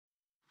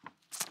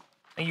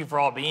Thank you for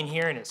all being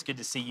here, and it's good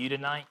to see you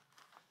tonight.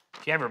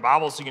 If you have your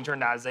Bibles, you can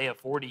turn to Isaiah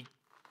 40,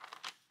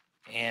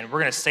 and we're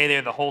going to stay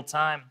there the whole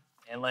time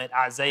and let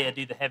Isaiah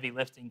do the heavy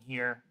lifting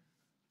here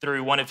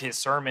through one of his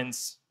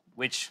sermons,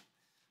 which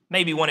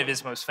may be one of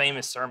his most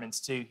famous sermons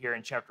too, here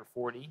in chapter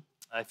 40.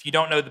 If you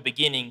don't know the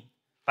beginning,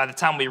 by the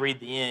time we read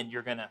the end,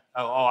 you're going to,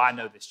 I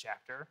know this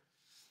chapter.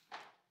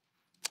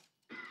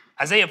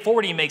 Isaiah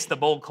 40 makes the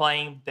bold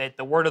claim that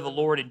the word of the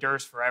Lord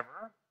endures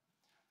forever.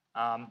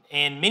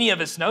 And many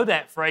of us know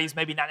that phrase,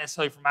 maybe not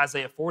necessarily from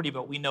Isaiah 40,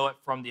 but we know it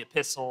from the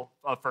epistle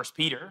of 1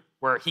 Peter,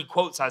 where he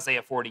quotes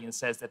Isaiah 40 and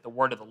says that the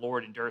word of the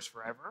Lord endures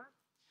forever.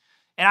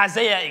 And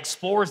Isaiah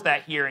explores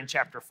that here in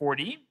chapter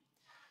 40.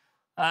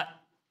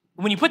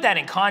 When you put that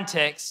in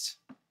context,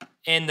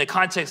 in the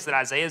context that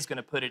Isaiah is going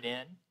to put it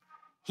in,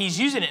 he's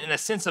using it in a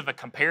sense of a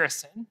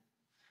comparison,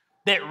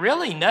 that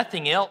really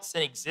nothing else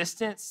in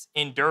existence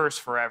endures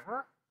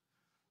forever.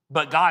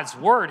 But God's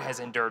word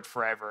has endured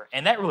forever,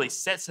 and that really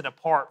sets it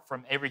apart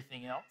from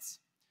everything else.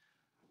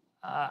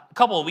 A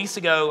couple of weeks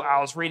ago,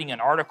 I was reading an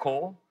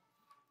article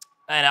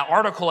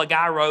a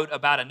guy wrote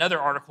about another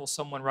article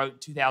someone wrote in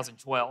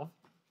 2012.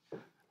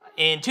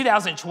 In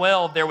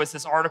 2012, there was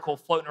this article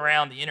floating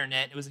around the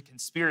internet. It was a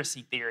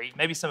conspiracy theory.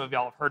 Maybe some of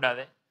y'all have heard of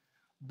it,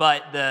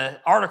 but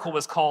the article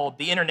was called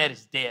 "The Internet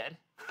is Dead."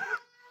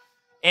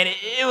 And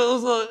it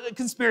was a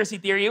conspiracy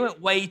theory. It went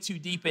way too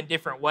deep in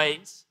different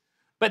ways.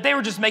 But they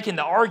were just making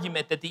the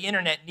argument that the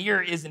internet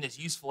near isn't as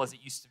useful as it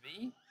used to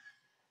be.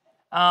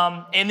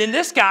 And then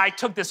this guy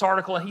took this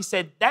article and he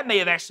said that may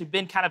have actually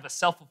been kind of a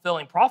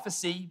self-fulfilling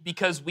prophecy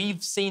because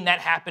we've seen that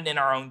happen in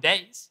our own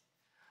days.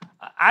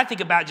 I think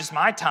about just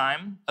my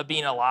time of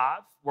being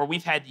alive where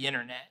we've had the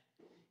internet.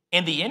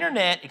 And the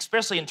internet,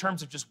 especially in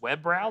terms of just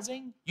web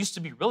browsing, used to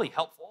be really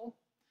helpful.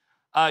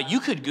 You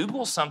could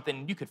Google something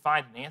and you could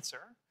find an answer.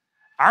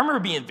 I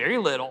remember being very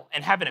little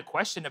and having a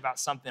question about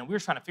something. We were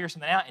trying to figure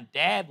something out, and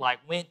Dad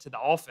went to the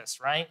office,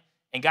 right,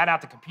 and got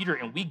out the computer,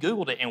 and we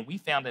Googled it, and we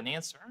found an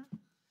answer.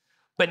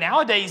 But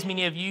nowadays,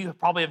 many of you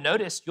probably have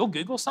noticed, you'll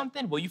Google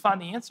something, will you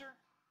find the answer?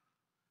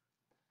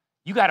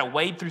 You got to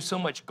wade through so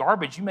much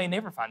garbage, you may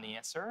never find the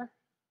answer.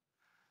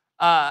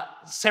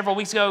 Several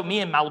weeks ago,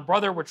 me and my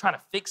brother were trying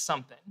to fix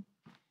something,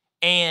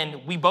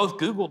 and we both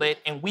Googled it,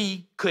 and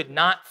we could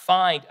not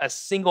find a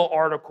single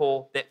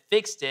article that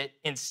fixed it.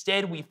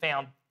 Instead, we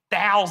found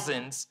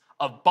thousands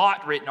of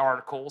bot-written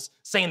articles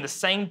saying the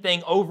same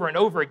thing over and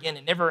over again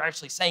and never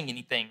actually saying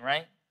anything,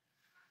 right?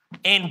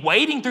 And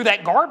wading through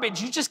that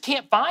garbage, you just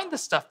can't find the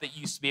stuff that you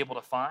used to be able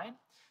to find.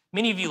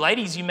 Many of you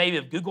ladies, you may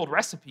have Googled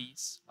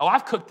recipes. Oh,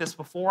 I've cooked this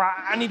before.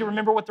 I need to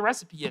remember what the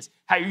recipe is.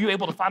 How, are you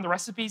able to find the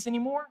recipes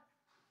anymore?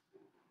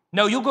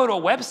 No, you'll go to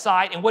a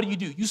website, and what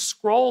do? You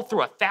scroll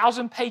through a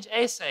 1,000-page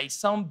essay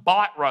some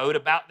bot wrote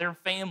about their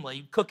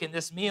family cooking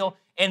this meal,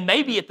 and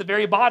maybe at the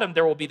very bottom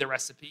there will be the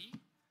recipe.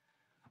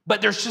 But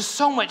there's just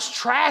so much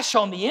trash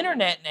on the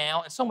internet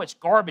now and so much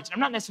garbage. I'm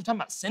not necessarily talking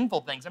about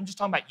sinful things. I'm just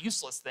talking about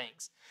useless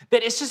things.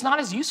 That it's just not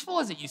as useful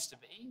as it used to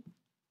be.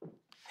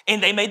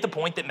 And they made the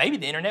point that maybe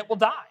the internet will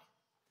die.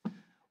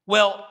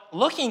 Well,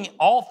 looking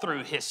all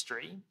through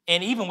history,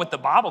 and even what the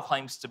Bible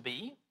claims to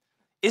be,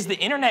 is the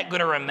internet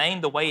going to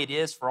remain the way it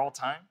is for all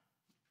time?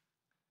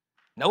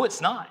 No, it's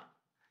not.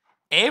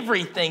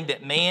 Everything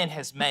that man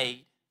has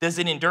made, does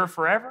it endure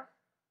forever?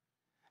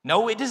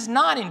 No, it does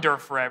not endure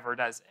forever,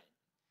 does it?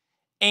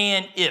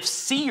 And if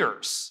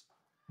Sears,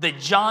 the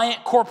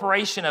giant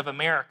corporation of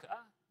America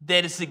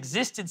that has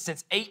existed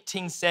since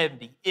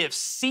 1870, if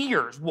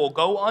Sears will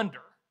go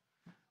under,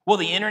 will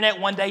the internet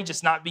one day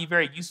just not be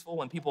very useful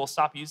when people will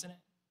stop using it?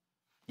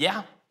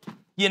 Yeah,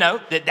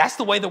 that's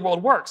the way the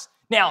world works.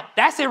 Now,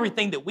 that's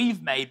everything that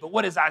we've made, but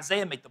what does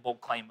Isaiah make the bold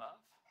claim of?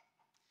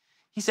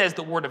 He says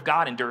the word of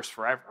God endures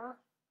forever.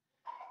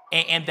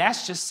 And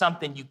that's just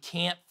something you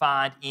can't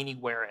find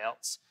anywhere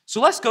else. So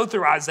let's go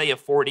through Isaiah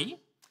 40.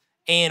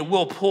 And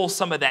we'll pull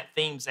some of that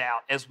themes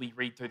out as we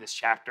read through this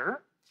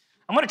chapter.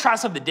 I'm going to try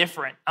something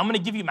different. I'm going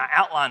to give you my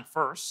outline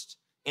first,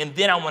 and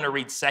then I want to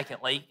read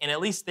secondly. And at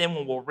least then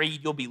when we'll read,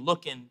 you'll be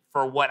looking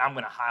for what I'm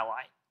going to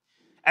highlight.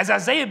 As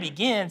Isaiah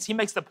begins, he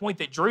makes the point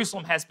that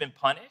Jerusalem has been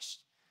punished.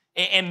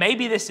 And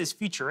maybe this is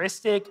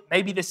futuristic.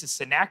 Maybe this is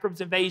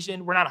Sennacherib's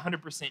invasion. We're not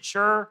 100%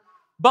 sure.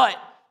 But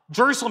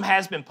Jerusalem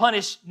has been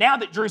punished. Now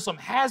that Jerusalem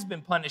has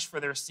been punished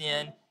for their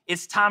sin,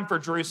 it's time for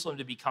Jerusalem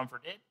to be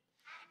comforted.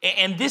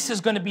 And this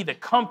is going to be the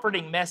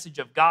comforting message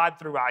of God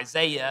through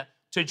Isaiah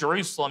to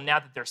Jerusalem now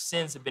that their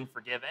sins have been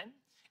forgiven.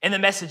 And the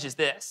message is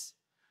this: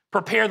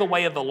 prepare the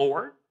way of the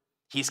Lord.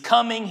 He's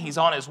coming. He's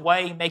on his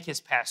way. Make his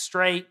path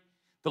straight.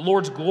 The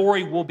Lord's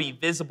glory will be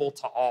visible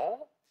to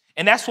all.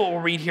 And that's what we'll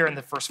read here in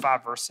the first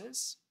 5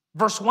 verses.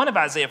 Verse 1 of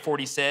Isaiah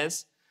 40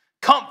 says,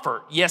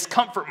 "Comfort, yes,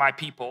 comfort my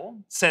people,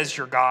 says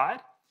your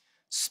God.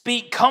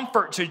 Speak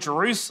comfort to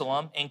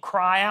Jerusalem and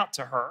cry out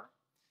to her,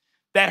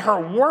 that her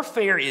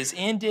warfare is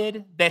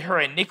ended, that her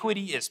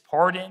iniquity is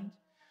pardoned,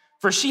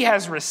 for she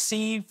has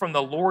received from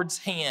the Lord's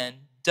hand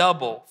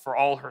double for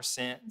all her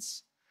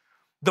sins.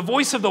 The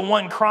voice of the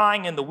one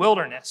crying in the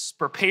wilderness,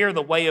 prepare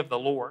the way of the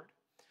Lord.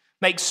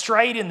 Make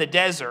straight in the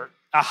desert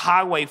a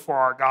highway for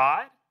our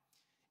God.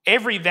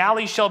 Every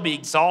valley shall be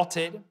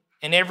exalted,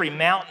 and every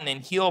mountain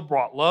and hill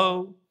brought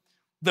low.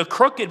 The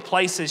crooked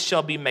places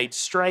shall be made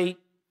straight,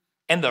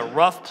 and the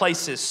rough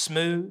places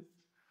smooth.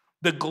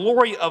 The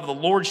glory of the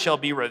Lord shall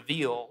be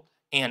revealed,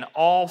 and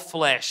all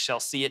flesh shall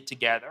see it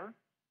together.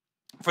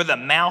 For the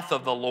mouth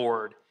of the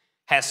Lord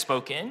has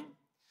spoken.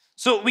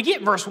 So we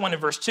get verse 1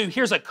 and verse 2.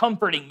 Here's a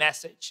comforting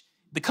message.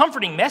 The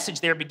comforting message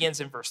there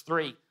begins in verse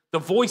 3. The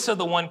voice of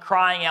the one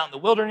crying out in the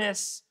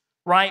wilderness,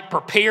 right?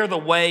 Prepare the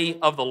way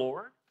of the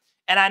Lord.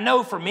 And I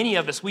know for many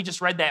of us, we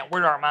just read that.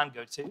 Where did our mind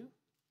go to?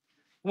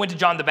 We went to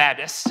John the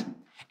Baptist.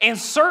 And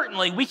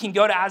certainly we can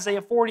go to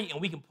Isaiah 40 and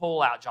we can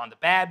pull out John the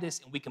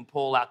Baptist and we can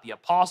pull out the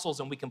apostles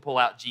and we can pull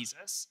out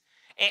Jesus.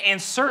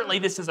 And certainly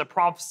this is a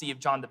prophecy of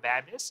John the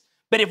Baptist.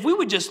 But if we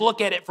would just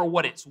look at it for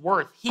what it's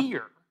worth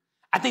here,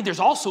 I think there's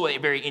also a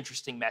very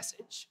interesting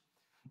message.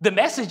 The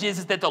message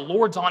is that the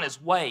Lord's on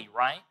his way,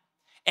 right?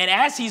 And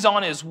as he's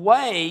on his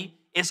way,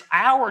 it's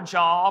our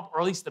job, or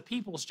at least the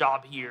people's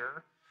job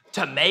here,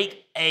 to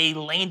make a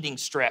landing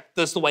strip.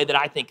 That's the way that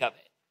I think of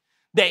it.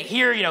 That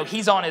here,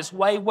 he's on his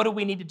way. What do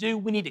we need to do?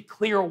 We need to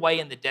clear away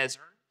in the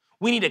desert.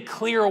 We need to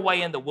clear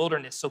away in the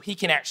wilderness so he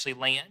can actually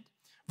land.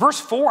 Verse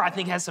 4, I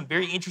think, has some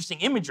very interesting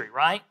imagery,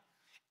 right?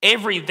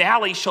 Every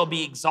valley shall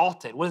be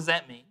exalted. What does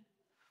that mean?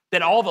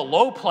 That all the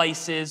low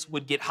places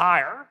would get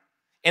higher.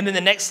 And then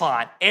the next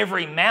line,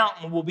 every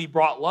mountain will be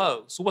brought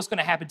low. So what's going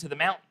to happen to the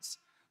mountains?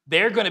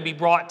 They're going to be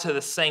brought to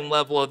the same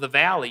level of the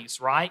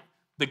valleys, right?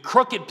 The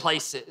crooked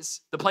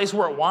places, the place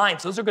where it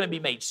winds, those are going to be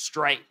made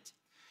straight.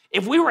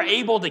 If we were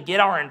able to get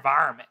our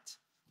environment,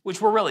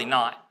 which we're really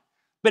not,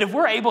 but if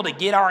we're able to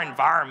get our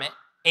environment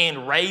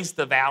and raise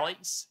the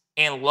valleys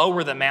and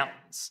lower the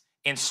mountains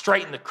and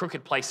straighten the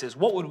crooked places,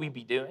 what would we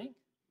be doing?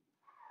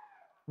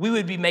 We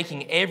would be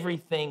making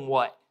everything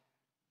what?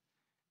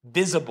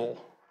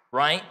 Visible,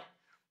 right?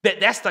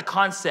 That's the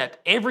concept.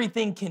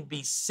 Everything can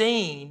be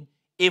seen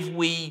if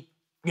we,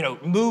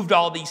 moved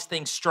all these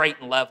things straight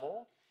and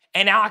level.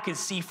 And now I can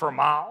see for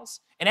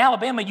miles. In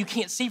Alabama, you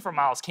can't see for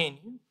miles, can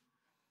you?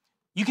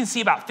 You can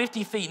see about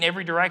 50 feet in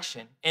every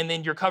direction, and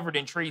then you're covered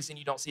in trees and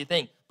you don't see a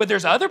thing. But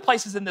there's other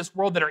places in this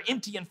world that are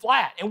empty and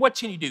flat. And what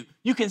can you do?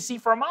 You can see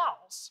for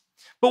miles.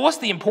 But what's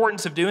the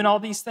importance of doing all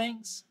these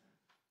things?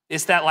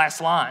 It's that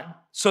last line.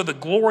 So the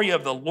glory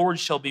of the Lord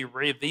shall be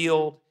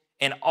revealed,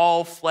 and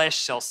all flesh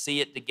shall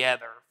see it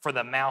together, for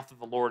the mouth of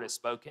the Lord has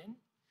spoken.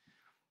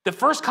 The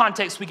first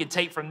context we could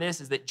take from this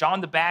is that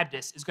John the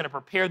Baptist is going to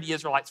prepare the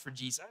Israelites for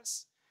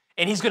Jesus.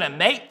 And he's going to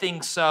make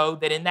things so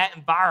that in that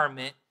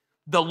environment,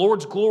 the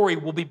Lord's glory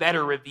will be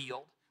better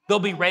revealed. They'll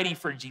be ready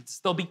for Jesus.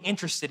 They'll be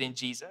interested in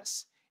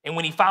Jesus. And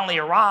when he finally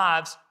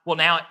arrives, well,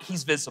 now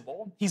he's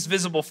visible. He's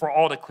visible for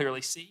all to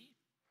clearly see.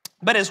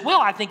 But as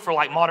well, I think for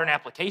like modern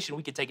application,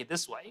 we could take it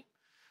this way.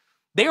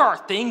 There are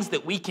things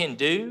that we can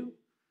do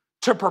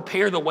to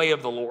prepare the way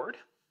of the Lord.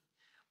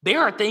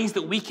 There are things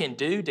that we can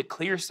do to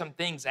clear some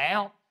things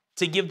out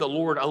to give the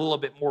Lord a little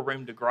bit more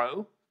room to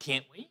grow,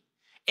 can't we?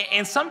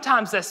 And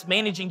sometimes that's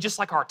managing just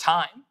like our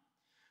time,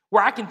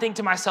 where I can think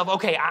to myself,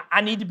 okay,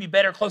 I need to be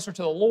better, closer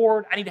to the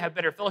Lord. I need to have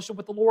better fellowship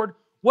with the Lord.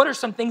 What are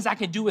some things I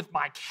can do with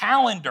my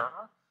calendar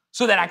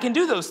so that I can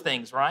do those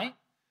things, right?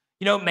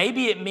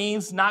 Maybe it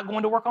means not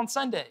going to work on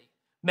Sunday.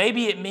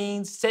 Maybe it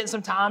means setting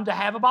some time to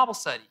have a Bible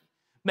study.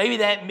 Maybe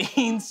that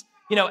means,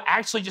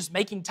 actually just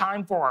making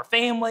time for our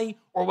family,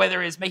 or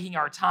whether it's making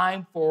our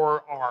time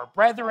for our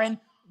brethren,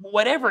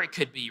 whatever it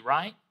could be,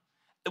 right?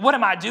 What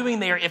am I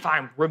doing there if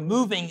I'm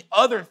removing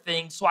other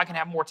things so I can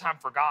have more time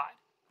for God?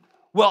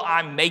 Well,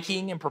 I'm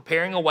making and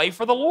preparing a way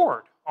for the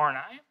Lord, aren't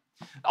I?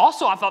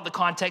 Also, I thought the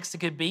context it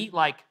could be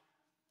like,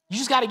 you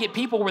just got to get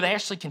people where they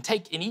actually can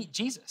take and eat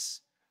Jesus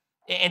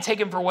and take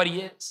him for what he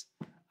is.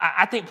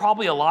 I think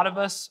probably a lot of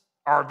us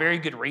are very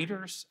good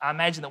readers. I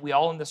imagine that we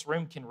all in this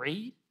room can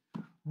read,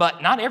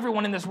 but not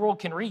everyone in this world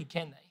can read,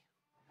 can they?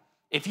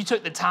 If you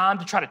took the time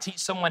to try to teach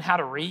someone how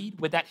to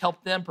read, would that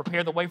help them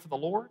prepare the way for the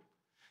Lord?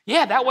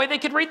 Yeah, that way they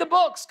could read the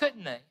books,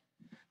 couldn't they?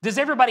 Does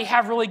everybody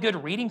have really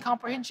good reading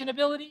comprehension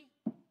ability?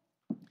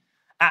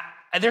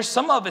 There's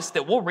some of us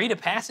that we'll read a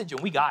passage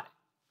and we got it,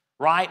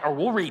 right? Or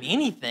we'll read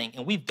anything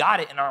and we've got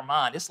it in our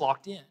mind. It's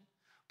locked in.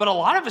 But a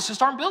lot of us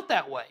just aren't built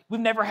that way.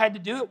 We've never had to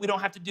do it. We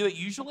don't have to do it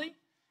usually.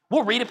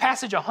 We'll read a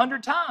passage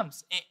 100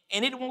 times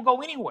and it won't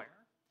go anywhere.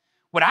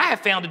 What I have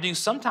found to do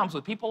sometimes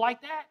with people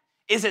like that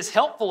is it's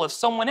helpful if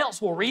someone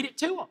else will read it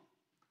to them.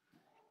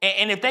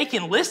 And if they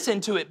can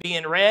listen to it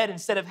being read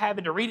instead of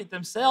having to read it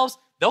themselves,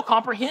 they'll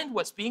comprehend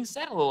what's being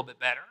said a little bit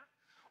better.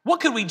 What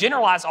could we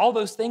generalize all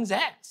those things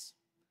as?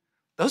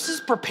 This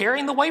is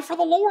preparing the way for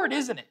the Lord,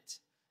 isn't it?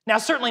 Now,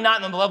 certainly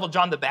not on the level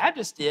John the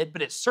Baptist did,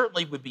 but it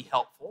certainly would be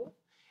helpful.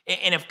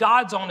 And if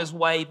God's on his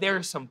way, there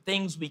are some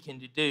things we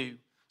can do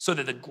so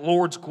that the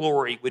Lord's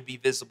glory would be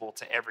visible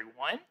to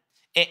everyone.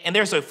 And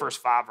there's those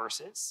first 5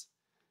 verses.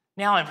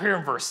 Now, here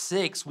in verse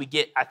 6, we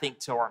get, I think,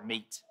 to our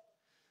meat.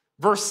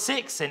 Verse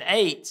 6 and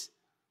 8,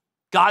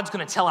 God's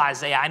going to tell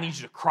Isaiah, I need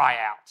you to cry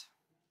out.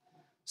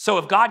 So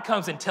if God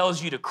comes and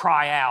tells you to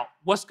cry out,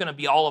 what's going to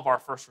be all of our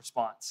first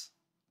response?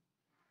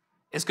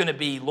 is going to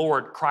be,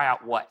 Lord, cry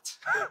out what?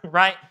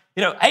 Right?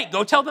 Hey,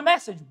 go tell the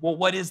message. Well,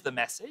 what is the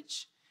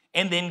message?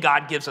 And then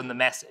God gives them the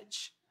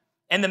message.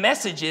 And the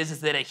message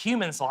is that a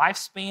human's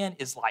lifespan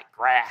is like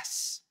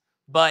grass.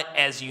 But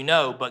as you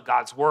know, but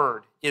God's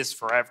word is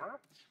forever.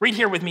 Read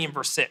here with me in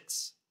verse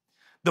 6.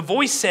 The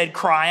voice said,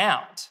 cry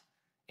out.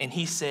 And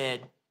he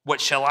said,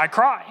 what shall I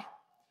cry?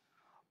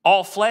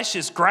 All flesh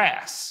is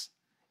grass,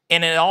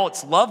 and in all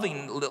its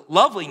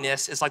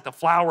loveliness is like the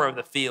flower of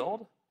the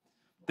field.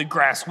 The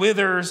grass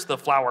withers, the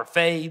flower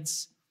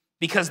fades,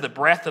 because the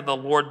breath of the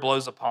Lord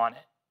blows upon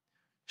it.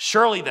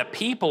 Surely the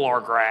people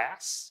are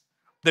grass.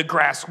 The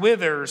grass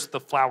withers, the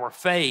flower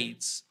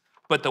fades,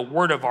 but the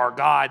word of our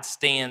God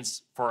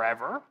stands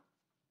forever.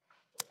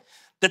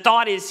 The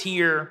thought is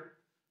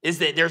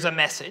that there's a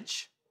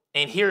message,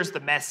 and here's the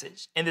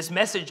message. And this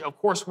message, of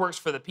course, works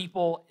for the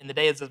people in the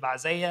days of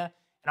Isaiah,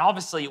 and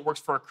obviously it works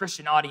for a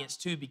Christian audience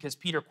too, because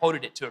Peter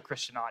quoted it to a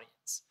Christian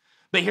audience.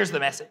 But here's the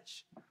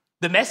message.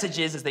 The message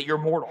is that you're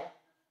mortal,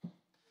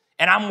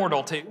 and I'm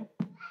mortal too.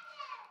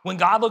 When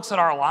God looks at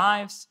our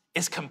lives,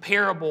 it's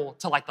comparable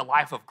to like the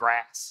life of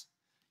grass.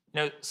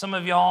 Some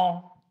of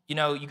y'all,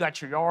 you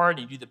got your yard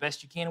and you do the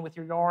best you can with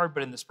your yard,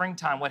 but in the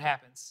springtime, what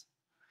happens?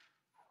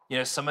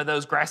 Some of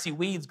those grassy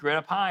weeds grow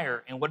up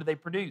higher, and what do they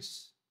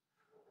produce?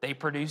 They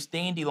produce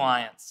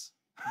dandelions.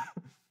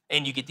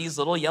 And you get these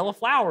little yellow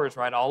flowers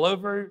right all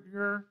over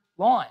your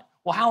lawn.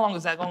 Well, how long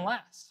is that going to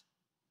last?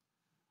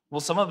 Well,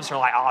 some of us are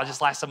like, I'll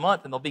just last a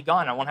month and they'll be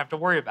gone. I won't have to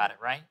worry about it,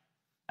 right?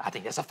 I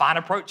think that's a fine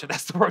approach if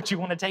that's the approach you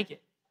want to take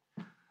it.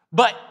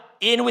 But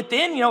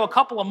within, a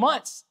couple of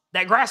months,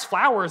 that grass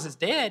flowers is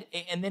dead,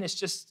 and then it's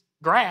just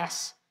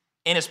grass,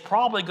 and it's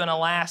probably going to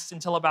last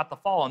until about the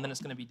fall, and then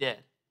it's going to be dead.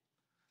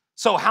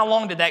 So how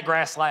long did that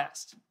grass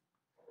last?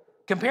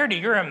 Compared to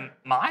your and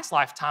my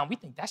lifetime, we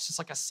think that's just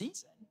like a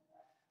season.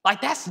 Like,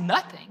 that's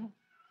nothing.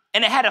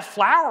 And it had a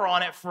flower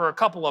on it for a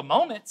couple of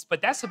moments, but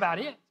that's about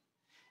it.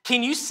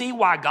 Can you see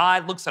why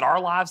God looks at our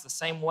lives the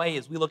same way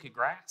as we look at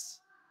grass?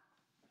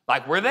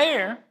 Like, we're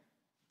there,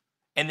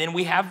 and then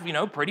we have,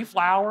 pretty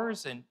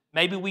flowers, and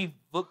maybe we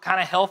look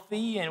kind of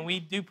healthy, and we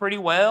do pretty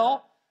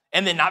well,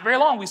 and then not very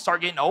long, we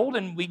start getting old,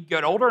 and we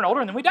get older and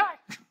older, and then we die.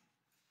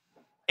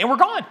 And we're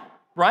gone,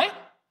 right?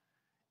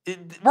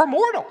 We're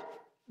mortal.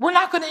 We're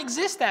not going to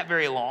exist that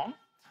very long.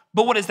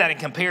 But what is that in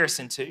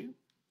comparison to?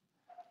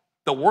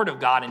 The word of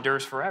God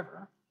endures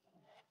forever.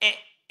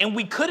 And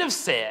he could have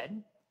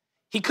said,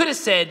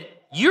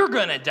 you're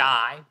going to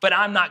die, but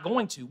I'm not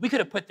going to. We could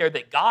have put there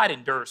that God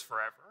endures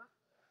forever.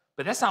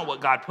 But that's not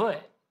what God put.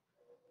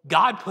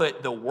 God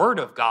put the word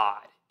of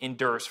God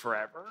endures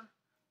forever.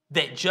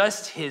 That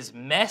just his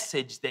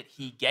message that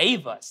he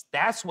gave us,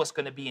 that's what's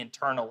going to be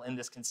eternal in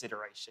this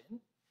consideration.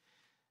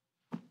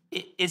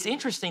 It's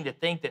interesting to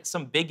think that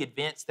some big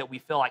events that we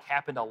feel like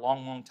happened a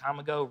long, long time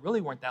ago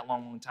really weren't that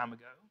long time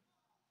ago.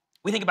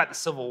 We think about the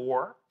Civil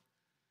War,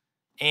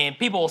 and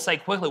people will say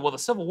quickly, well, the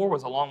Civil War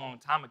was a long, long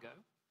time ago.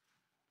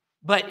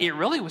 But it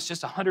really was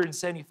just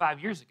 175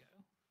 years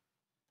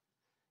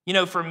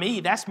ago. For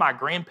me, that's my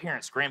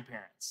grandparents'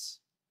 grandparents.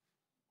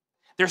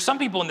 There's some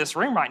people in this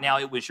room right now,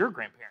 it was your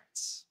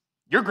grandparents.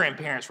 Your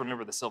grandparents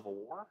remember the Civil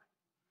War.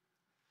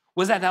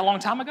 Was that long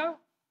time ago?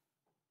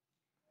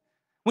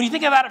 When you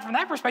think about it from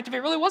that perspective, it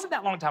really wasn't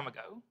that long time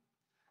ago.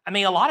 I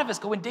mean, a lot of us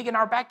go and dig in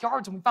our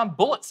backyards and we find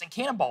bullets and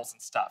cannonballs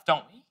and stuff,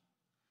 don't we?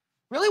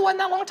 Really wasn't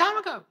that long time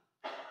ago.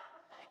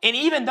 And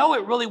even though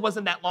it really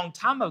wasn't that long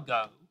time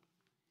ago,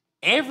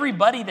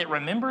 everybody that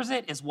remembers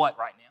it is what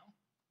right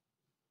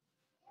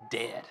now?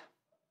 Dead.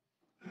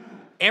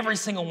 Every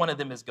single one of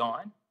them is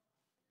gone.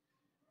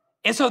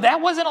 And so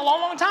that wasn't a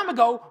long, long time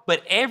ago,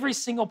 but every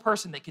single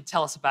person that could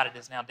tell us about it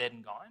is now dead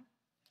and gone.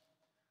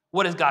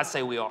 What does God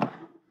say we are?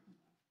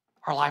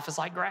 Our life is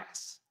like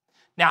grass.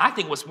 Now, I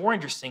think what's more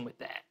interesting with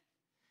that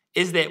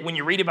is that when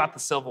you read about the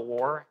Civil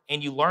War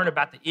and you learn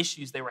about the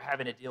issues they were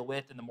having to deal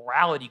with and the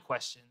morality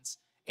questions,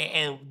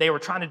 and they were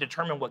trying to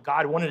determine what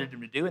God wanted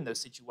them to do in those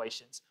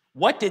situations,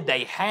 what did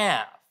they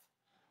have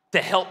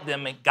to help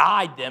them and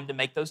guide them to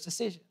make those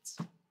decisions?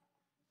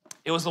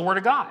 It was the Word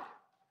of God.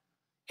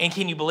 And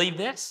can you believe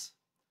this?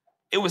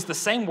 It was the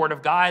same Word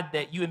of God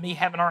that you and me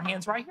have in our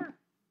hands right here.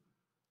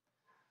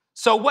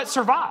 So what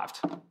survived?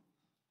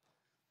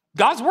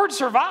 God's Word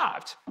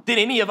survived. Did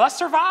any of us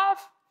survive?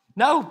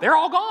 No, they're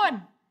all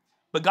gone.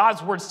 But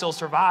God's Word still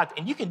survived,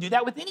 and you can do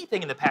that with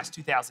anything in the past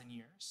 2,000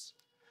 years.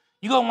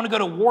 You want to go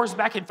to wars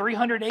back in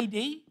 300 AD,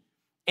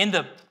 and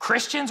the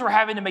Christians were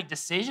having to make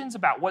decisions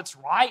about what's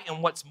right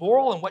and what's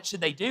moral and what should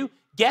they do.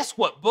 Guess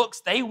what books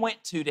they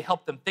went to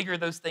help them figure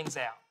those things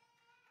out?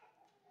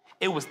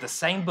 It was the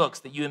same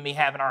books that you and me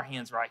have in our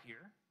hands right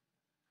here.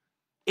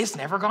 It's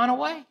never gone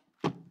away.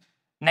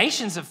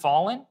 Nations have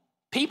fallen.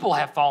 People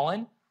have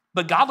fallen.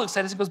 But God looks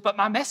at us and goes, but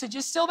my message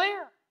is still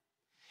there.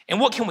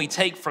 And what can we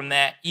take from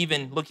that,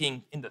 even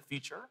looking in the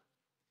future?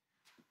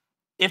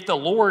 If the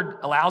Lord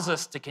allows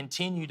us to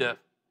continue to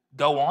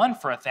go on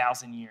for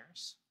 1,000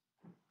 years,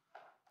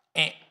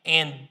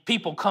 and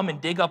people come and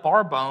dig up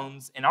our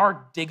bones and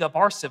dig up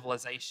our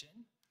civilization,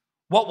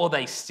 What will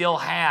they still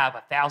have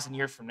 1,000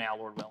 years from now,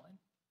 Lord willing?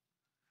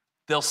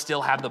 They'll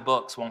still have the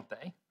books, won't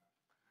they?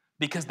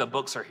 Because the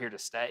books are here to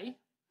stay.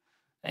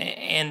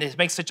 And it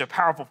makes such a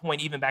powerful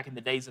point, even back in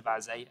the days of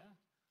Isaiah,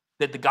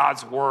 that the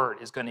God's word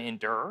is going to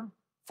endure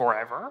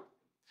forever.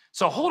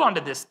 So hold on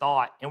to this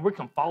thought, and we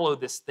can follow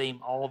this theme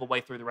all the way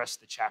through the rest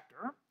of the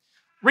chapter.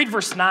 Read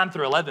verse 9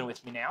 through 11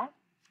 with me now.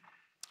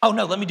 Oh,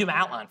 no, let me do my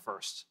outline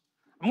first.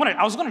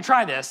 I was going to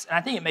try this, and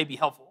I think it may be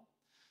helpful.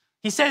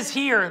 He says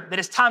here that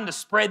it's time to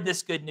spread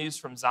this good news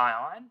from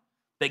Zion,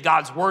 that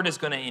God's word is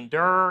going to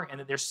endure, and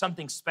that there's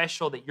something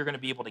special that you're going to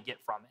be able to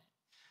get from it.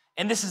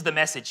 And this is the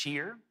message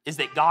here, is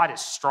that God is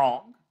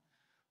strong.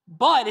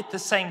 But at the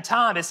same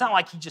time, it's not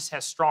like he just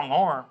has strong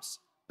arms,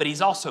 but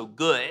he's also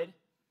good.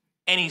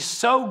 And he's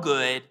so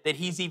good that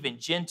he's even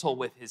gentle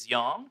with his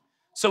young.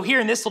 So here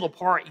in this little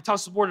part, he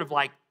talks sort of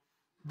like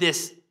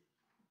this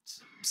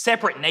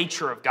separate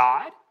nature of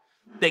God,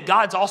 that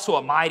God's also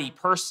a mighty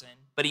person,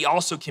 but he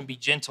also can be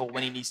gentle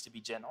when he needs to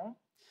be gentle.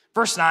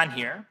 Verse 9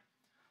 here,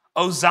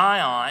 O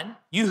Zion,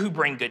 you who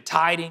bring good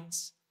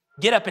tidings,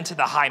 get up into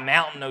the high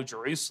mountain, O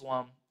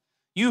Jerusalem.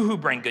 You who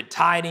bring good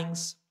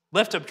tidings,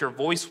 lift up your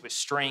voice with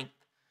strength.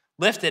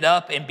 Lift it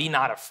up and be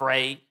not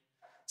afraid.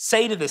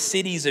 Say to the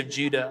cities of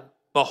Judah,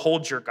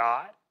 behold your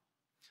God.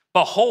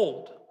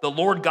 Behold, the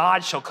Lord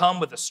God shall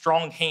come with a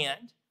strong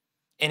hand,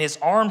 and his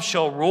arm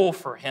shall rule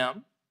for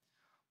him.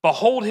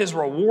 Behold, his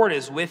reward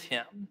is with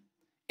him,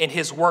 and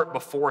his work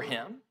before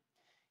him.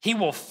 He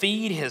will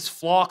feed his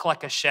flock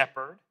like a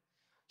shepherd.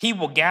 He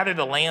will gather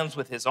the lambs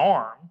with his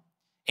arm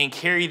and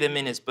carry them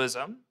in his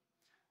bosom,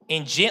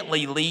 and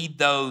gently lead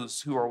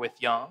those who are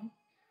with young.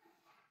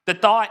 The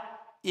thought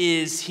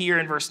is here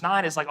in verse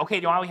 9 is like, okay,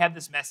 now we have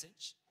this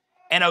message.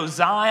 And O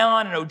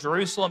Zion and O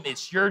Jerusalem,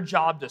 it's your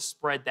job to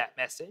spread that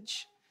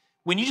message.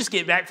 When you just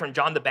get back from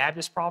John the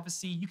Baptist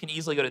prophecy, you can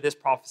easily go to this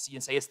prophecy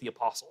and say it's the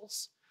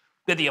apostles.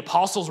 That the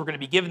apostles were going to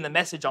be given the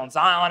message on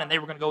Zion and they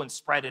were going to go and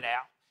spread it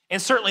out.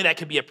 And certainly that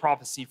could be a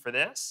prophecy for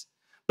this.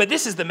 But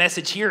this is the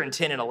message here in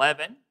 10 and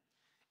 11,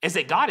 is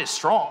that God is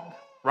strong,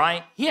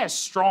 right? He has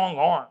strong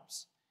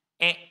arms.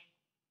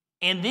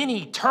 And then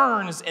he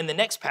turns in the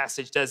next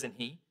passage, doesn't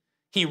he?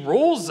 He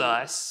rules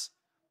us,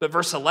 but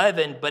verse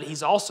 11, but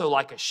he's also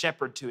like a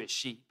shepherd to his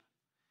sheep.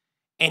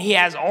 And he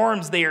has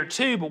arms there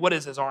too, but what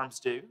does his arms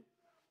do?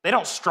 They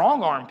don't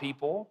strong arm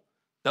people.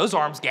 Those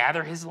arms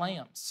gather his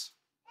lambs.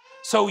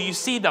 So you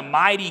see the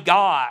mighty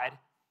God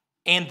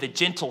and the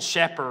gentle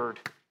shepherd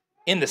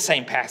in the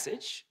same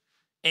passage,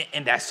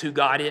 and that's who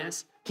God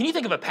is. Can you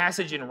think of a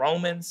passage in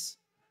Romans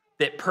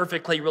that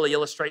perfectly really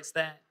illustrates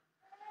that?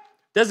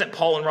 Doesn't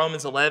Paul in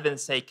Romans 11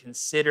 say,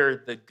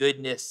 consider the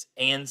goodness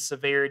and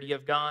severity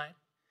of God?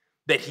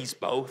 That he's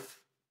both.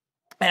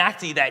 And I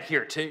see that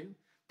here too.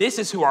 This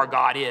is who our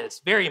God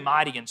is, very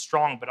mighty and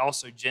strong, but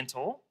also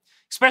gentle,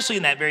 especially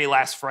in that very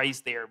last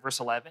phrase there, verse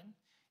 11,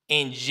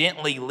 and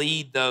gently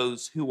lead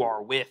those who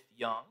are with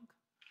young.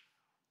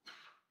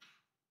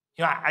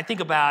 You know, I think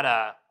about,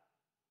 I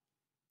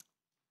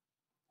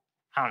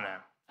don't know.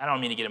 I don't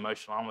mean to get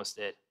emotional. I almost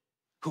did.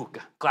 Whew,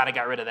 glad I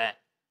got rid of that.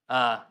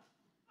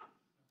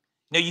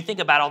 You think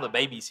about all the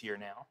babies here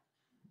now,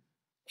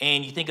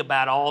 and you think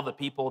about all the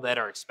people that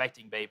are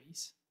expecting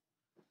babies.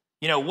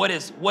 What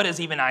does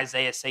even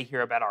Isaiah say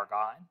here about our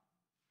God?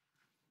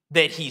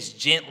 That he's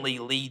gently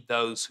lead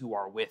those who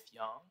are with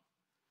young.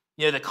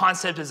 The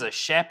concept is a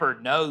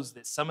shepherd knows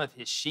that some of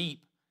his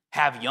sheep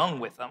have young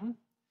with them.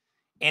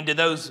 And do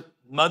those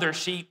mother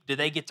sheep, do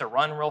they get to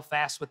run real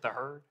fast with the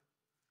herd?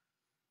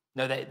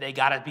 No, they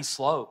got to be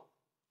slow,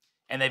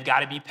 and they've got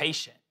to be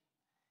patient.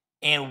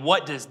 And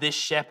what does this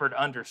shepherd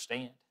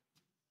understand?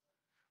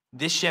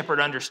 This shepherd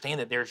understands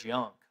that there's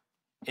young,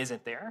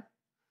 isn't there?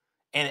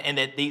 And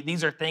that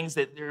these are things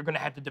that they're going to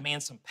have to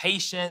demand some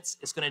patience.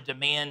 It's going to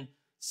demand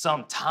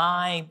some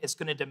time. It's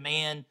going to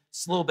demand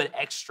a little bit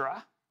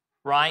extra,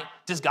 right?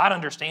 Does God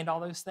understand all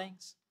those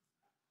things?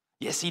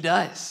 Yes, he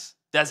does,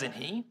 doesn't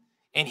he?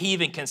 And he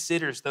even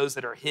considers those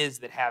that are his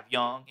that have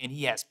young, and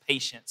he has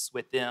patience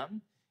with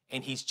them,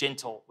 and he's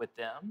gentle with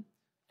them.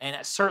 And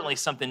that's certainly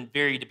something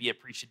very to be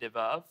appreciative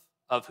of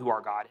who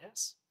our God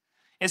is.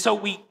 And so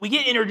we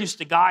get introduced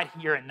to God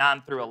here in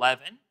 9 through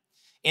 11,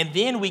 and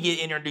then we get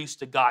introduced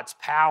to God's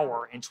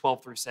power in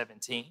 12 through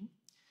 17.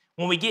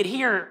 When we get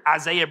here,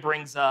 Isaiah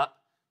brings up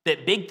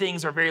that big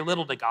things are very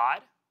little to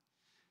God,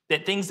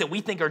 that things that we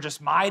think are just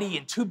mighty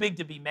and too big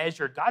to be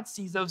measured, God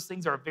sees those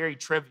things are very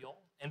trivial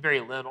and very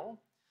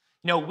little.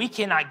 We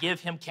cannot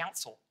give him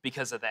counsel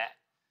because of that.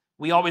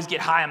 We always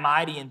get high and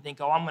mighty and think,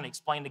 I'm going to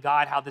explain to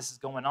God how this is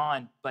going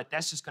on, but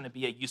that's just going to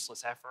be a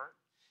useless effort.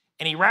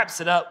 And he wraps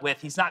it up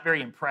with, he's not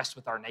very impressed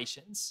with our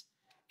nations,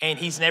 and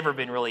he's never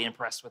been really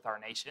impressed with our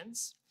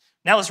nations.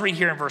 Now let's read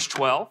here in verse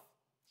 12.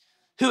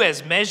 Who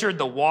has measured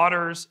the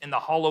waters in the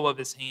hollow of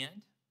his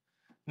hand,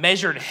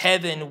 measured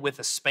heaven with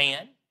a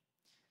span,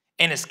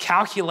 and has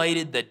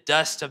calculated the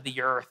dust of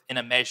the earth in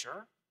a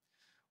measure,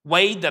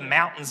 weighed the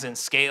mountains in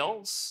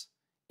scales,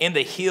 and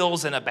the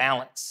hills in a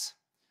balance?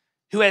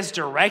 Who has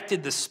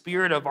directed the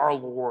Spirit of our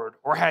Lord,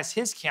 or has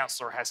his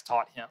counselor has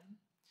taught him?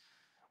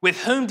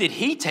 With whom did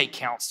he take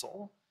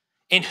counsel?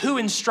 And who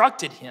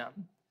instructed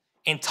him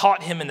and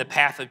taught him in the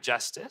path of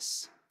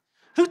justice?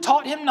 Who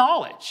taught him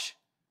knowledge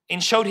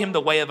and showed him the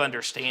way of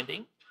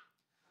understanding?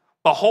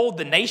 Behold,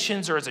 the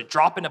nations are as a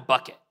drop in a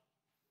bucket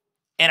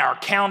and are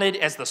counted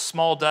as the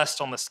small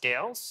dust on the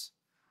scales.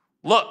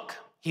 Look,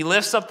 he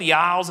lifts up the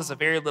isles as a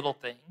very little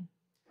thing,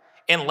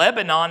 and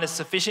Lebanon is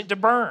sufficient to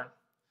burn,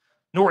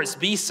 nor its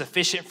beasts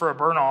sufficient for a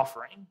burnt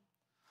offering.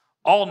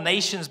 All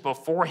nations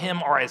before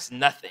him are as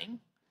nothing,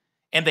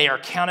 and they are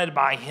counted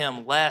by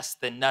him less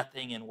than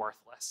nothing and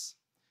worthless.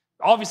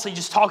 Obviously,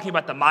 just talking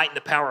about the might and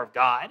the power of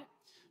God.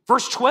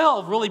 Verse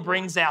 12 really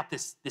brings out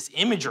this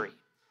imagery.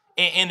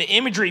 And the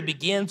imagery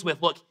begins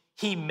with, look,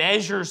 he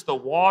measures the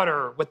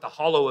water with the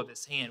hollow of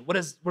his hand. What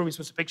are we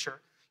supposed to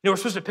picture? We're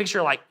supposed to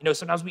picture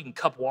sometimes we can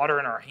cup water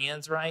in our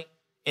hands, right?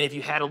 And if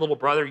you had a little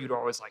brother, you'd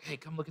always like, hey,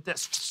 come look at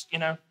this,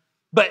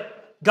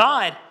 But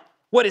God,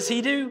 what does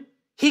he do?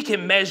 He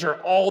can measure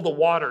all the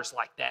waters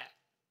like that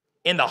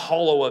in the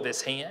hollow of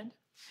his hand.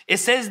 It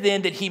says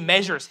then that he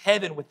measures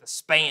heaven with a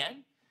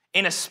span.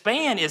 And a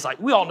span is like,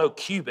 we all know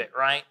cubit,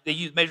 right?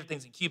 They measure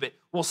things in cubit.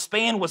 Well,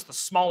 span was the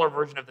smaller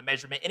version of the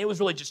measurement, and it was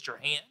really just your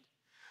hand.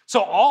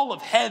 So all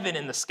of heaven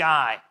in the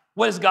sky,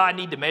 what does God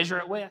need to measure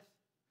it with?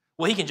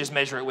 Well, he can just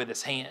measure it with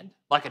his hand,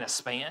 like in a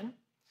span.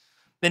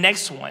 The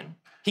next one,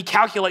 he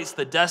calculates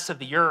the dust of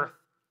the earth.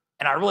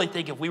 And I really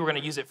think if we were going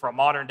to use it for a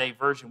modern day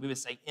version, we would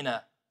say in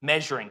a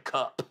measuring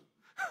cup.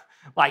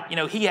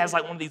 He has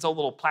like one of these old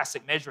little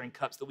plastic measuring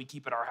cups that we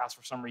keep at our house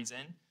for some reason.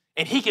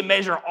 And he can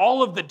measure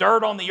all of the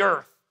dirt on the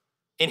earth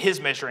in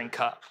his measuring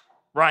cup,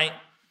 right?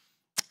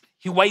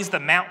 He weighs the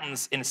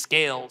mountains in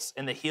scales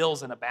and the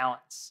hills in a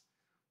balance.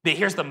 But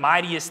here's the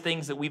mightiest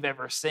things that we've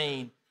ever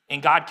seen.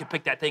 And God could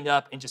pick that thing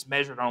up and just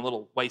measure it on a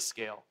little weigh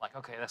scale. Like,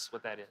 okay, that's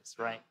what that is,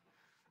 right?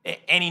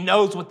 And he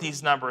knows what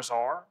these numbers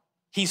are.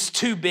 He's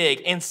too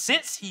big. And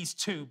since he's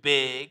too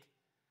big,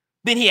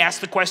 then he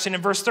asks the question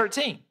in verse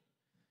 13.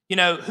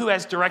 Who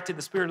has directed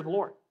the Spirit of the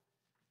Lord?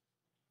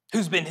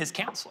 Who's been his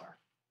counselor?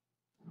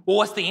 Well,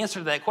 what's the answer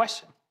to that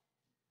question?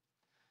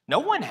 No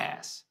one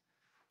has.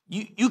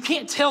 You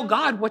can't tell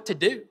God what to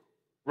do,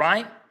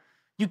 right?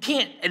 You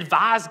can't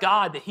advise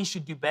God that he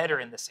should do better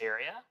in this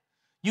area.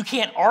 You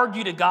can't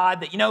argue to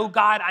God that,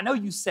 God, I know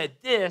you said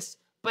this,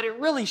 but it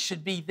really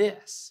should be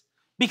this.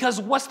 Because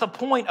what's the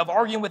point of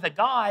arguing with a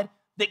God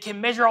that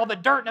can measure all the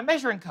dirt in a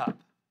measuring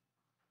cup?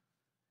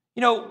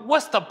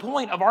 What's the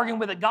point of arguing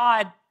with a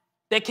God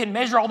that can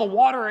measure all the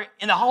water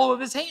in the hollow of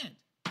his hand?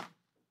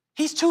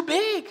 He's too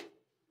big.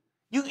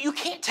 You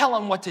can't tell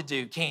him what to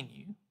do, can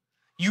you?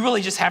 You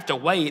really just have to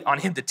wait on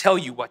him to tell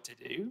you what to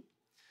do.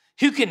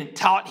 Who can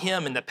taught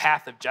him in the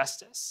path of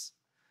justice?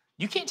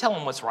 You can't tell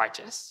him what's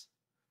righteous.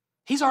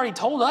 He's already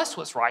told us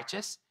what's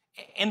righteous,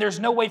 and there's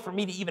no way for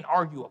me to even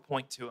argue a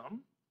point to him.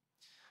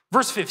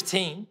 Verse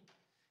 15,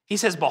 he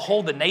says,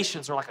 behold, the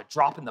nations are like a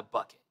drop in the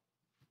bucket.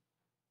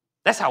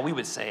 That's how we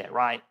would say it,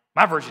 right?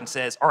 My version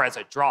says, or as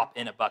a drop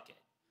in a bucket.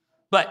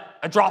 But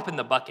a drop in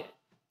the bucket.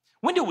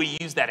 When do we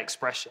use that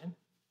expression?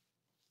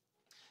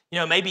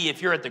 Maybe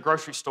if you're at the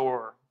grocery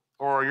store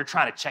or you're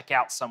trying to check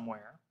out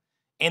somewhere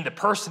and the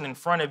person in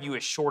front of you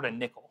is short a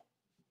nickel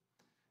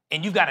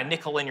and you've got a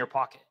nickel in your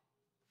pocket.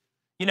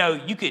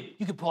 You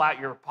could pull out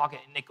your pocket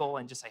nickel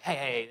and just say,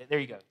 hey, there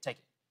you go, take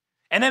it.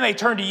 And then they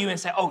turn to you and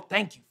say, oh,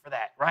 thank you for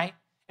that, right?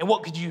 And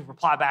what could you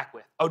reply back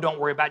with? Oh, don't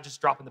worry about it, just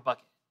drop in the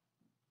bucket.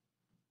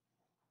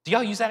 Do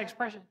y'all use that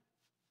expression?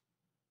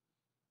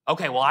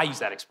 Okay, well, I use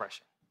that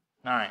expression.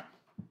 All right.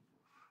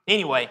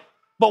 Anyway,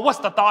 but what's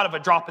the thought of a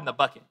drop in the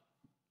bucket?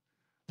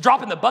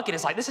 Drop in the bucket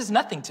is like, this is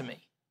nothing to me,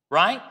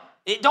 right?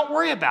 Don't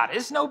worry about it.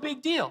 It's no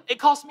big deal. It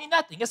costs me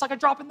nothing. It's like a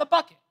drop in the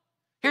bucket.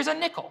 Here's a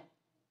nickel.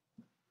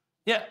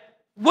 Yeah.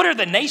 What are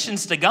the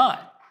nations to God?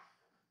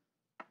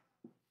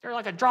 They're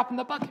like a drop in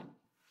the bucket.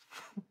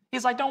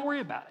 He's like, don't worry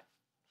about it.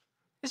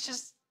 It's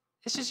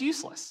just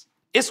useless.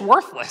 It's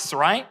worthless,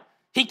 right?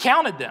 He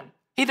counted them.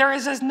 There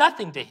is as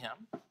nothing to him.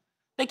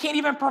 They can't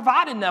even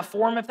provide enough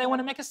for him if they want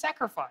to make a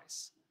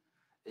sacrifice.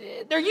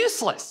 They're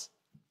useless.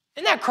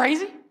 Isn't that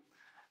crazy?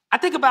 I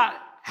think about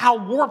how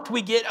warped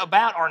we get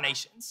about our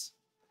nations.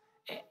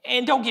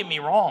 And don't get me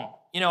wrong.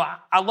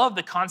 I love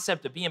the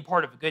concept of being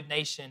part of a good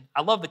nation.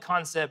 I love the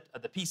concept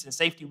of the peace and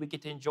safety we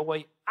get to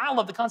enjoy. I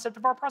love the concept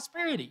of our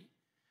prosperity.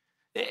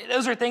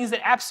 Those are things that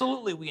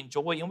absolutely we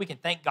enjoy and we can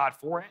thank God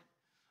for it.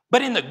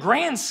 But in the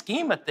grand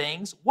scheme of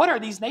things, what are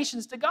these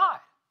nations to God?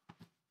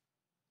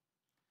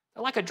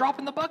 They're like a drop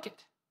in the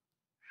bucket.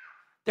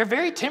 They're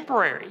very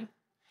temporary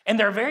and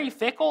they're very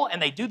fickle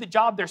and they do the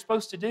job they're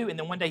supposed to do and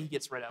then one day he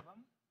gets rid of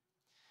them.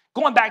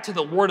 Going back to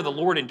the word of the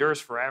Lord endures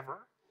forever.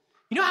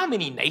 You know how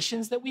many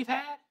nations that we've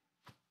had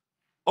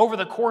over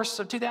the course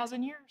of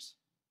 2,000 years?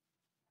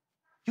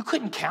 You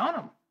couldn't count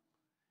them.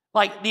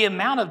 Like the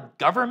amount of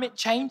government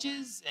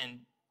changes and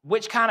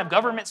which kind of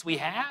governments we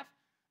have,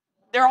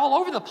 they're all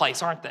over the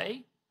place, aren't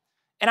they?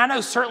 And I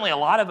know certainly a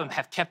lot of them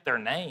have kept their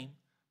name,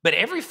 but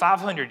every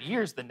 500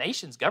 years, the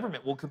nation's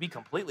government could be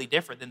completely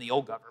different than the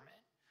old government.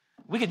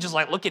 We could just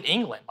look at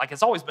England.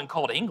 It's always been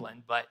called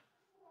England, but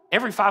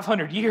every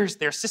 500 years,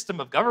 their system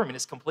of government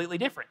is completely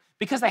different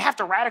because they have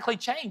to radically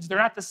change. They're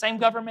not the same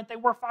government they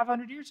were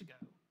 500 years ago.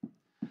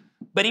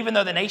 But even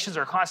though the nations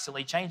are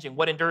constantly changing,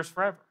 what endures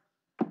forever?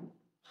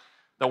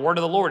 The word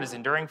of the Lord is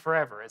enduring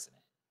forever, isn't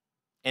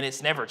it? And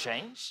it's never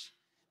changed.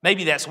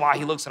 Maybe that's why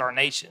he looks at our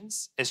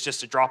nations as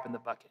just a drop in the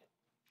bucket.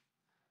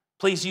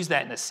 Please use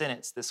that in a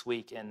sentence this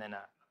week and then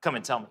come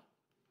and tell me.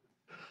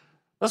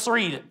 Let's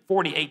read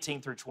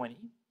 40:18 through 20.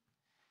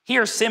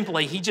 Here,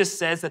 simply, he just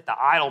says that the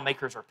idol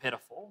makers are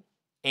pitiful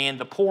and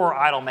the poor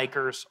idol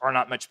makers are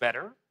not much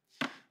better.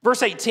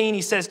 Verse 18,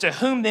 he says, to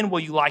whom then will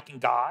you liken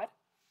God?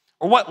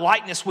 Or what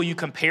likeness will you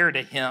compare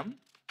to him?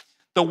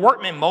 The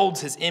workman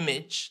molds his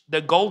image.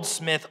 The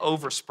goldsmith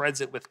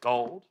overspreads it with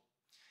gold.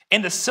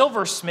 And the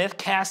silversmith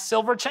casts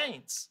silver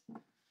chains.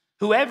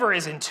 Whoever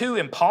is in too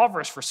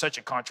impoverished for such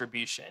a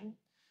contribution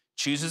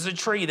chooses a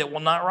tree that will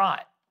not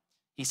rot.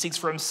 He seeks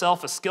for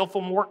himself a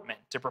skillful workman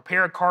to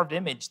prepare a carved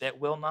image that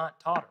will not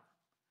totter.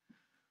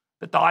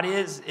 The thought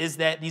is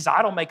that these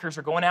idol makers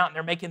are going out and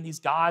they're making these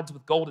gods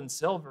with gold and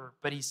silver,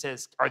 but he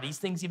says, are these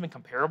things even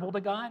comparable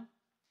to God?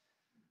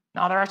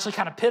 No, they're actually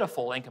kind of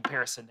pitiful in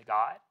comparison to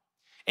God.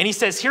 And he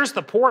says, here's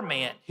the poor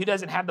man who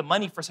doesn't have the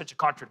money for such a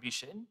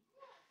contribution.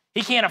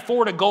 He can't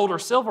afford a gold or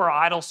silver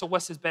idol, so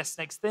what's his best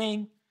next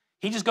thing?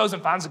 He just goes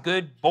and finds a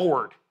good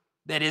board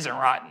that isn't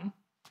rotten.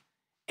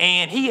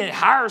 And he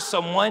hires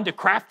someone to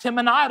craft him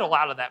an idol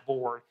out of that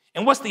board.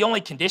 And what's the only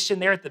condition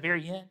there at the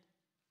very end?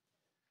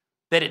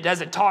 That it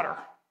doesn't totter.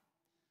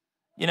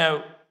 You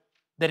know,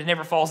 that it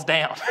never falls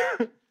down.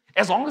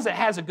 As long as it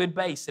has a good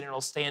base and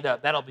it'll stand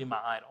up, that'll be my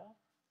idol.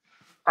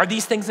 Are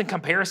these things in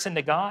comparison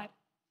to God?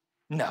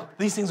 No,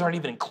 these things aren't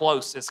even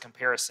close as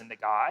comparison to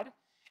God.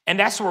 And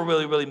that's where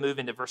we really move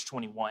into verse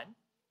 21.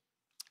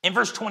 In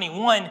verse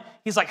 21,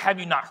 he's like, have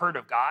you not heard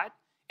of God?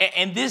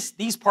 And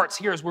these parts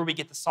here is where we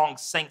get the song,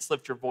 Saints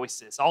Lift Your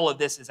Voices. All of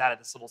this is out of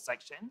this little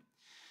section.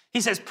 He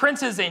says,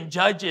 princes and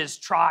judges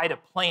try to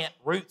plant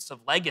roots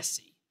of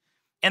legacy,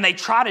 and they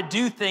try to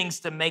do things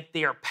to make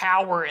their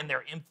power and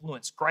their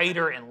influence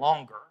greater and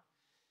longer.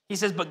 He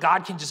says, but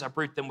God can just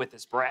uproot them with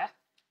his breath.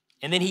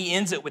 And then he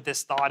ends it with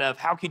this thought of,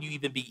 how could you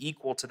even be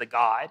equal to the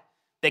God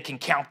that can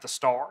count the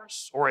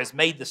stars or has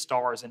made the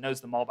stars and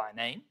knows them all by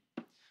name?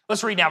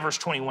 Let's read now verse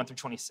 21 through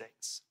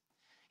 26.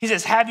 He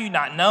says, have you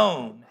not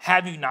known?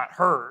 Have you not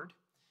heard?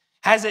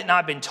 Has it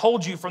not been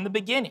told you from the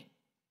beginning?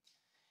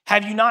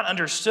 Have you not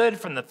understood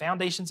from the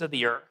foundations of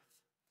the earth?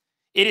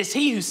 It is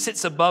he who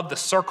sits above the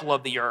circle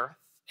of the earth,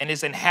 and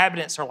his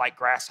inhabitants are like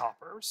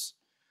grasshoppers,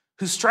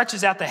 who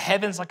stretches out the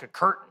heavens like a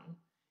curtain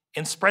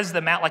and spreads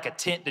them out like a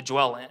tent to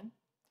dwell in.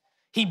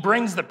 He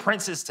brings the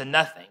princes to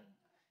nothing.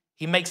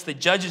 He makes the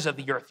judges of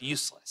the earth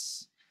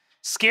useless.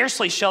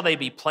 Scarcely shall they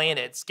be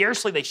planted,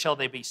 scarcely shall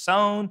they be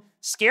sown,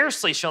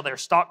 scarcely shall their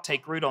stock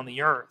take root on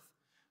the earth,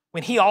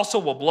 when he also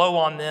will blow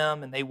on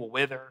them and they will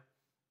wither,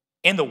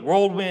 and the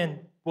whirlwind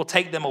will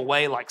take them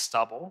away like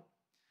stubble.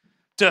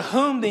 To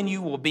whom then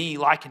you will be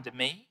likened to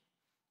me?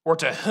 Or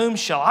to whom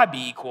shall I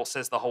be equal,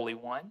 says the Holy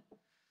One?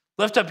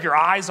 Lift up your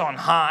eyes on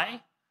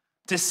high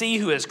to see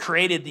who has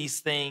created these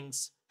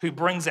things, who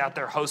brings out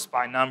their hosts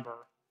by number,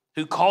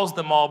 who calls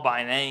them all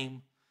by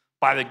name,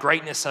 by the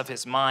greatness of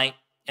his might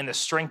and the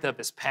strength of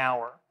his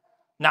power.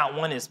 Not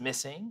one is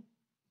missing.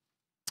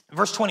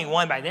 Verse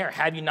 21 by there,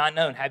 have you not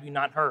known, have you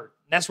not heard?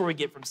 And that's where we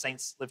get from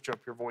Saints Lift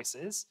Up Your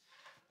Voices.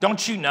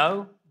 Don't you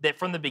know that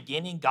from the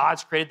beginning,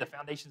 God's created the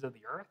foundations of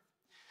the earth?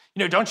 You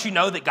know, don't you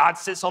know that God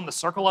sits on the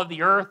circle of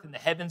the earth and the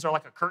heavens are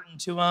like a curtain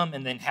to him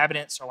and the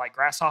inhabitants are like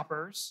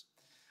grasshoppers?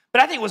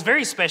 But I think what's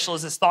very special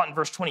is this thought in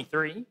verse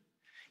 23.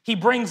 He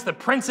brings the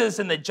princes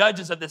and the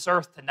judges of this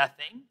earth to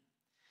nothing.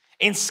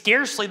 And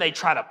scarcely they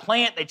try to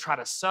plant, they try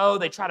to sow,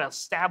 they try to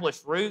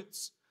establish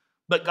roots.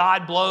 But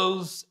God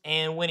blows,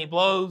 and when he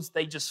blows,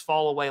 they just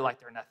fall away like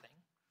they're nothing.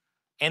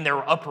 And they're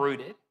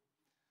uprooted.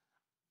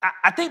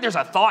 I think there's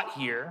a thought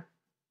here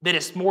that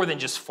it's more than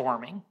just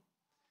farming.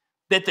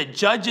 That the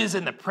judges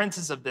and the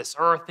princes of this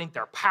earth think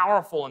they're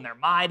powerful and they're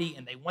mighty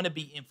and they want to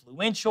be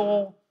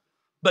influential.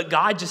 But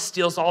God just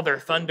steals all their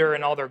thunder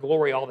and all their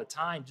glory all the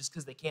time just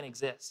because they can't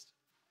exist.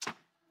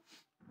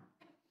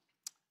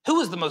 Who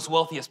was the most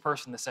wealthiest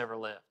person that's ever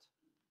lived?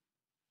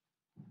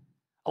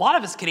 A lot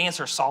of us could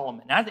answer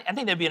Solomon. I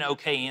think that'd be an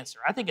okay answer.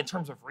 I think in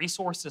terms of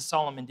resources,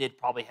 Solomon did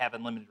probably have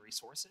unlimited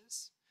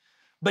resources.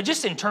 But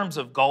just in terms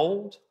of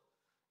gold,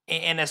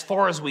 and as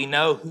far as we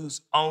know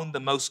who's owned the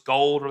most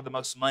gold or the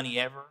most money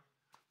ever,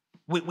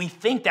 we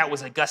think that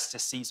was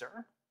Augustus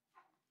Caesar.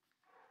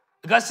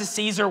 Augustus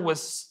Caesar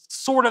was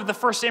sort of the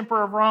first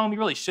emperor of Rome. He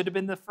really should have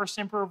been the first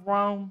emperor of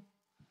Rome.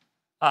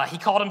 He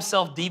called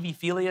himself Divi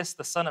Filius,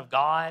 the son of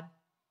God.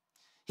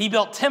 He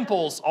built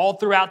temples all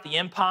throughout the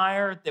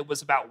empire that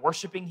was about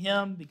worshiping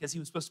him because he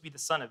was supposed to be the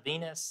son of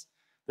Venus,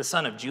 the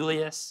son of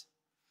Julius.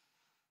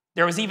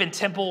 There was even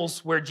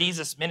temples where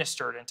Jesus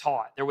ministered and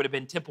taught. There would have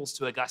been temples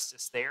to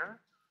Augustus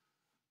there,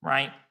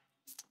 right?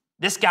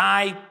 This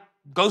guy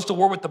goes to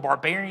war with the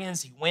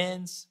barbarians. He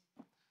wins.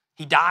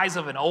 He dies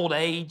of an old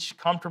age,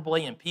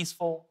 comfortably and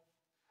peaceful.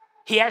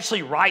 He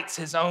actually writes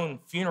his own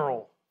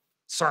funeral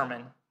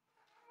sermon.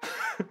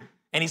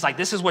 And he's like,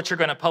 this is what you're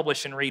going to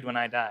publish and read when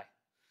I die.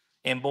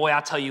 And boy,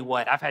 I'll tell you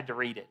what, I've had to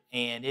read it.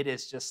 And it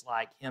is just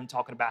like him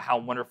talking about how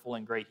wonderful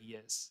and great he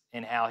is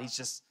and how he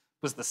just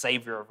was the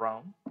savior of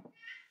Rome.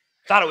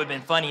 Thought it would have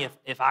been funny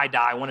if I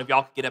die, one of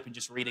y'all could get up and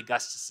just read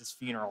Augustus's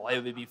funeral.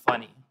 It would be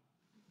funny.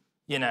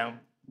 You know,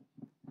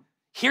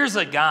 here's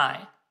a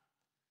guy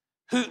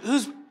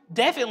who's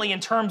definitely,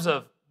 in terms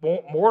of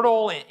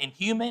mortal and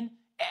human,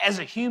 as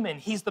a human,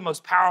 he's the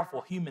most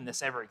powerful human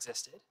that's ever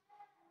existed.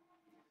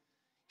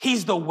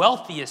 He's the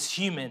wealthiest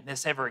human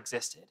that's ever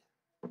existed.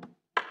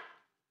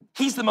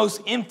 He's the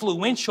most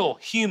influential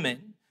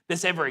human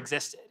that's ever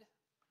existed.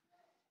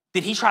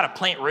 Did he try to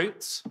plant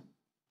roots?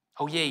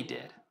 Oh, yeah, he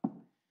did.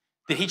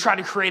 Did he try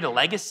to create a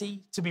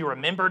legacy to be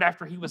remembered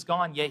after he was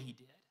gone? Yeah, he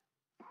did.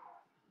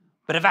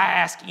 But if I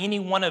ask any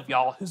one of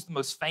y'all who's the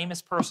most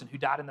famous person who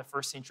died in the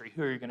first century,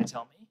 who are you going to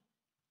tell me?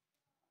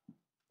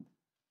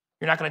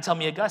 You're not going to tell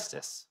me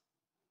Augustus.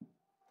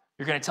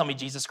 You're going to tell me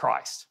Jesus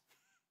Christ.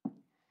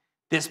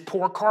 This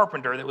poor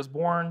carpenter that was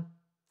born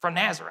from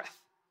Nazareth,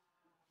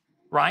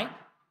 right?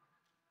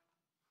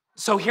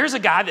 So here's a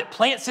guy that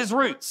plants his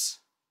roots,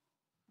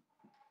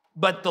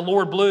 but the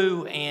Lord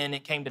blew and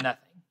it came to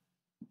nothing,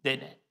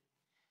 didn't it?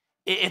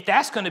 If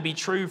that's going to be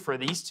true for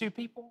these two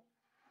people,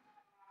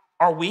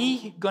 are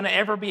we going to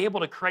ever be able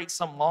to create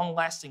some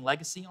long-lasting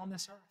legacy on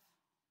this earth?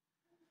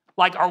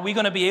 Like, are we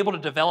going to be able to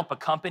develop a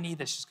company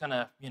that's just going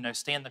to,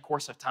 stand the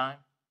course of time?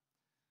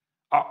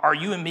 Are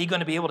you and me going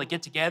to be able to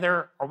get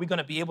together? Are we going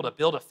to be able to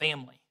build a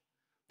family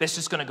that's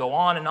just going to go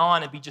on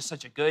and be just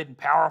such a good and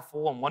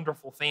powerful and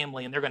wonderful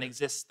family, and they're going to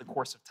exist the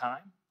course of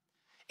time?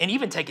 And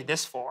even take it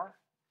this far,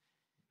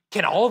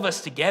 can all of us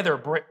together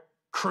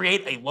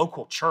create a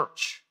local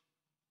church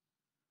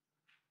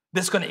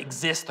that's going to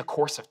exist the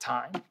course of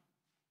time?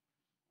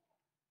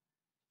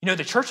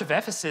 The church of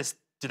Ephesus,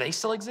 do they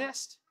still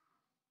exist?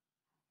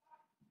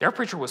 Their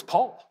preacher was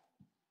Paul.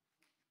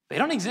 They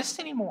don't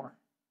exist anymore.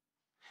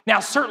 Now,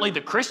 certainly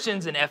the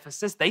Christians in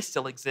Ephesus, they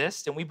still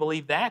exist, and we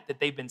believe that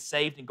they've been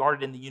saved and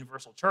guarded in the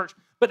universal church.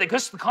 But the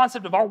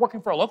concept of our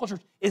working for a local church,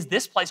 is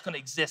this place going to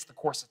exist the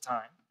course of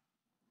time?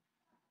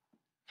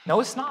 No,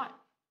 it's not.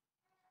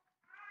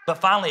 But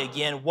finally,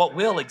 again, what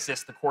will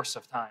exist the course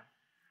of time?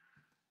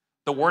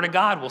 The Word of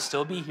God will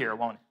still be here,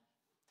 won't it?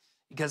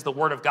 Because the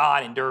Word of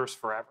God endures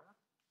forever.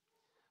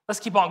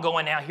 Let's keep on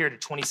going now here to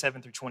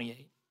 27 through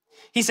 28.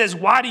 He says,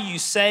 why do you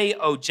say,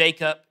 O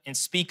Jacob, and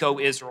speak, O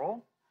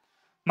Israel?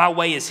 My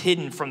way is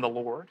hidden from the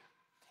Lord,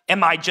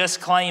 and my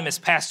just claim is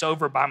passed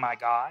over by my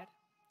God.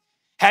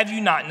 Have you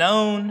not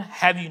known?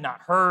 Have you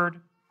not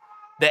heard?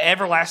 The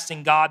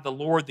everlasting God, the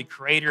Lord, the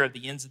creator of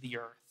the ends of the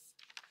earth,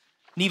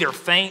 neither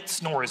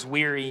faints nor is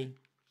weary.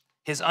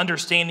 His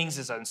understandings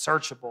is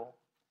unsearchable.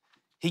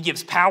 He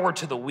gives power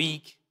to the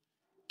weak,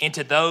 and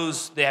to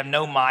those that have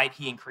no might,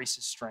 he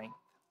increases strength.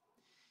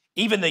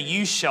 Even the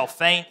youth shall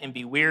faint and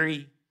be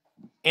weary,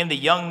 and the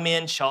young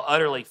men shall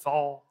utterly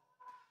fall.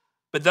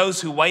 But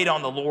those who wait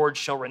on the Lord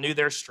shall renew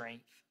their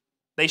strength.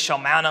 They shall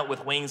mount up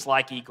with wings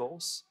like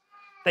eagles.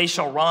 They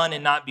shall run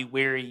and not be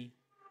weary.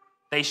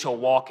 They shall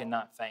walk and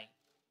not faint.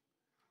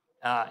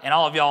 And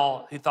all of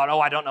y'all who thought,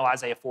 I don't know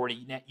Isaiah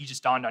 40, you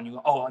just dawned on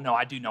you, no,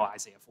 I do know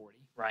Isaiah 40,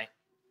 right?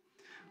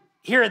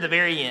 Here at the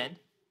very end,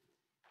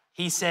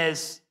 he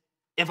says,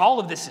 if all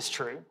of this is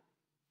true,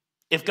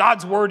 if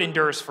God's word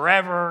endures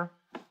forever,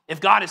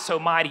 if God is so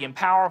mighty and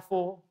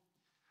powerful,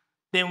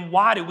 then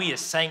why do we as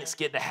saints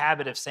get the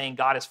habit of saying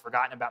God has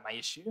forgotten about my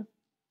issue?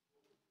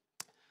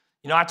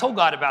 I told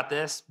God about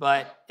this,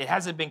 but it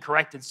hasn't been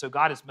corrected, so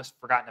God has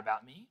forgotten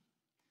about me.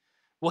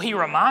 Well, he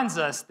reminds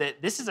us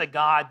that this is a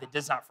God that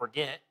does not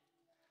forget.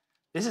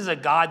 This is a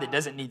God that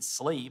doesn't need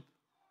sleep.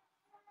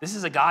 This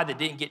is a God that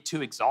didn't get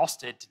too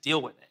exhausted to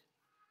deal with it.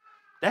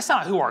 That's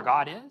not who our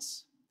God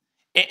is.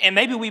 And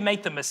maybe we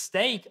make the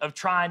mistake of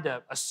trying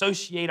to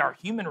associate our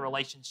human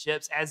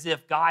relationships as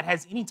if God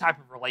has any type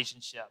of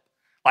relationship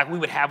like we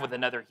would have with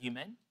another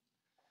human.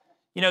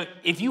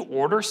 If you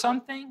order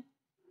something,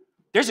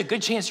 there's a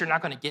good chance you're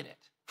not going to get it.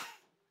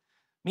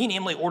 Me and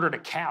Emily ordered a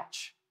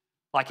couch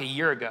like a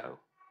year ago,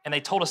 and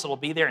they told us it'll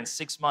be there in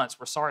 6 months.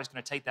 We're sorry it's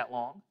going to take that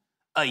long.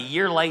 A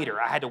year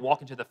later, I had to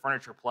walk into the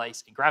furniture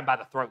place and grab him by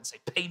the throat and say,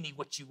 pay me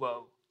what you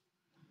owe.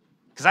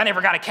 Because I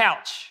never got a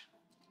couch.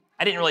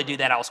 I didn't really do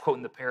that. I was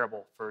quoting the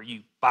parable for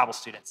you Bible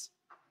students.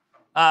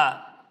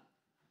 They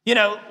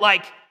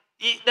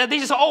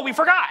just, we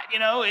forgot,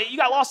 you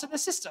got lost in the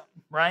system,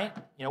 right?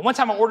 One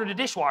time I ordered a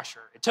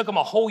dishwasher. It took them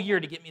a whole year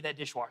to get me that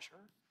dishwasher.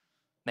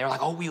 They were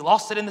like, we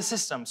lost it in the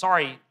system.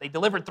 Sorry, they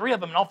delivered 3 of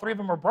them and all 3 of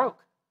them were broke.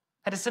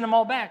 Had to send them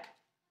all back,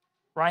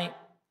 right?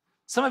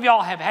 Some of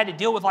y'all have had to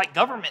deal with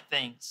government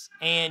things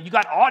and you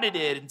got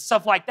audited and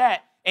stuff like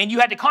that. And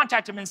you had to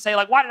contact them and say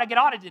why did I get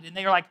audited? And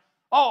they were like,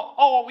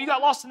 you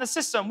got lost in the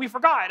system. We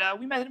forgot,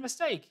 we made a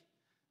mistake.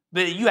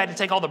 But you had to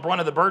take all the brunt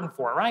of the burden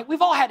for it, right?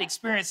 We've all had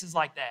experiences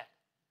like that.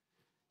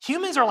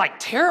 Humans are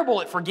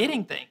terrible at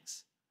forgetting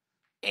things.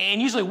 And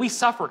usually we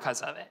suffer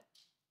because of it.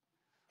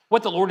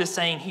 What the Lord is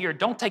saying here,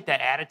 don't take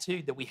that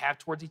attitude that we have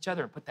towards each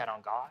other and put that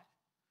on God.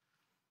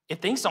 if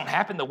things don't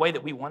happen the way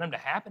that we want them to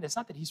happen, it's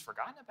not that he's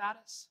forgotten about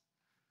us.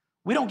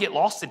 We don't get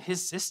lost in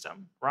his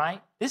system,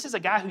 right? This is a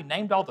guy who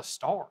named all the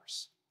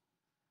stars.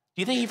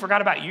 Do you think he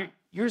forgot about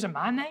yours and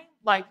my name?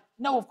 Like,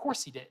 no, of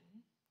course he didn't.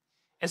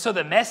 And so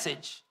the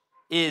message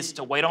is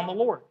to wait on the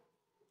Lord.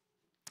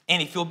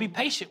 And if you'll be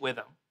patient with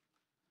him,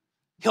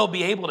 he'll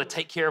be able to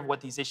take care of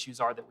what these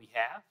issues are that we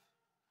have.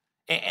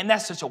 And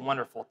that's such a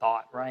wonderful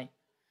thought, right?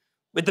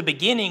 With the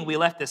beginning, we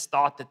left this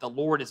thought that the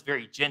Lord is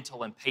very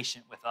gentle and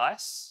patient with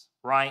us,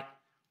 right?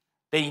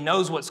 That he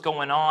knows what's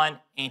going on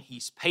and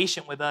he's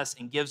patient with us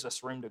and gives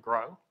us room to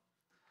grow.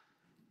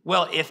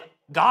 Well, if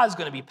God's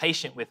going to be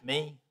patient with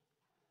me,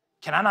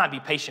 can I not be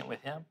patient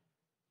with him?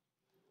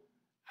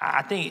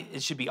 I think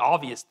it should be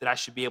obvious that I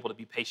should be able to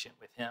be patient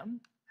with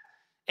him.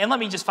 And let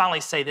me just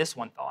finally say this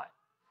one thought.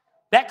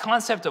 That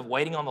concept of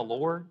waiting on the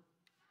Lord,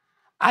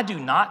 I do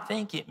not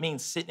think it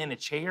means sitting in a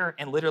chair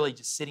and literally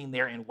just sitting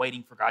there and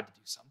waiting for God to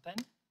do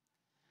something.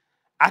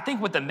 I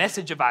think what the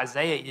message of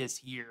Isaiah is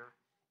here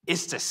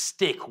is to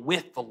stick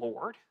with the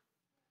Lord.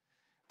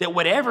 That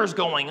whatever's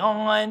going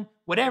on,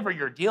 whatever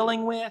you're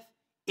dealing with,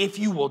 if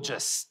you will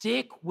just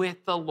stick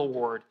with the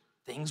Lord,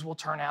 things will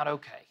turn out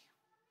okay.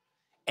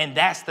 And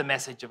that's the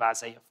message of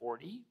Isaiah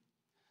 40.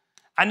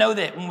 I know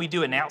that when we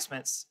do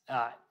announcements,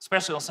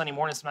 especially on Sunday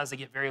mornings, sometimes they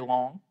get very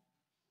long.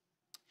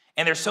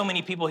 And there's so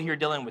many people here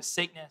dealing with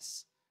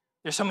sickness.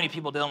 There's so many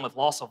people dealing with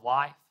loss of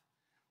life.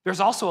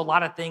 There's also a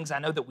lot of things I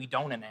know that we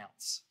don't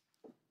announce.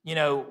 You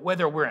know,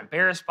 whether we're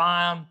embarrassed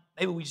by them,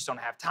 maybe we just don't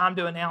have time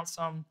to announce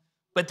them.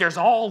 But there's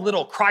all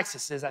little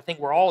crises I think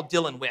we're all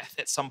dealing with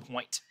at some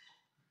point.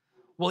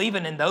 Well,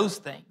 even in those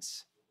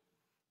things,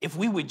 if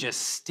we would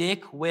just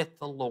stick with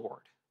the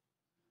Lord,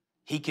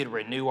 he could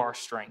renew our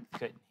strength,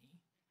 couldn't he?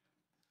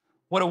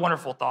 What a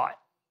wonderful thought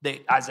that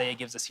Isaiah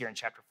gives us here in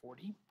chapter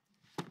 40.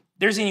 If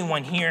there's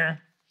anyone here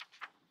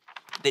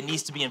that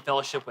needs to be in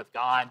fellowship with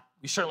God,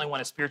 we certainly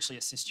want to spiritually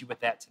assist you with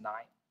that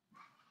tonight.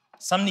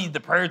 Some need the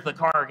prayers of the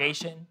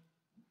congregation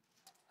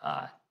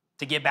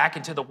to get back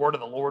into the word of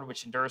the Lord,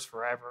 which endures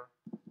forever.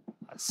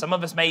 Some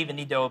of us may even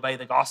need to obey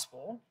the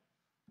gospel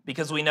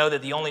because we know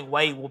that the only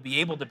way we'll be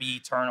able to be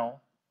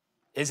eternal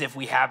is if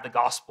we have the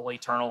gospel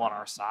eternal on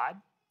our side.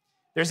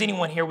 If there's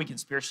anyone here we can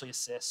spiritually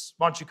assist,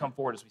 why don't you come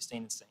forward as we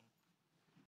stand and sing?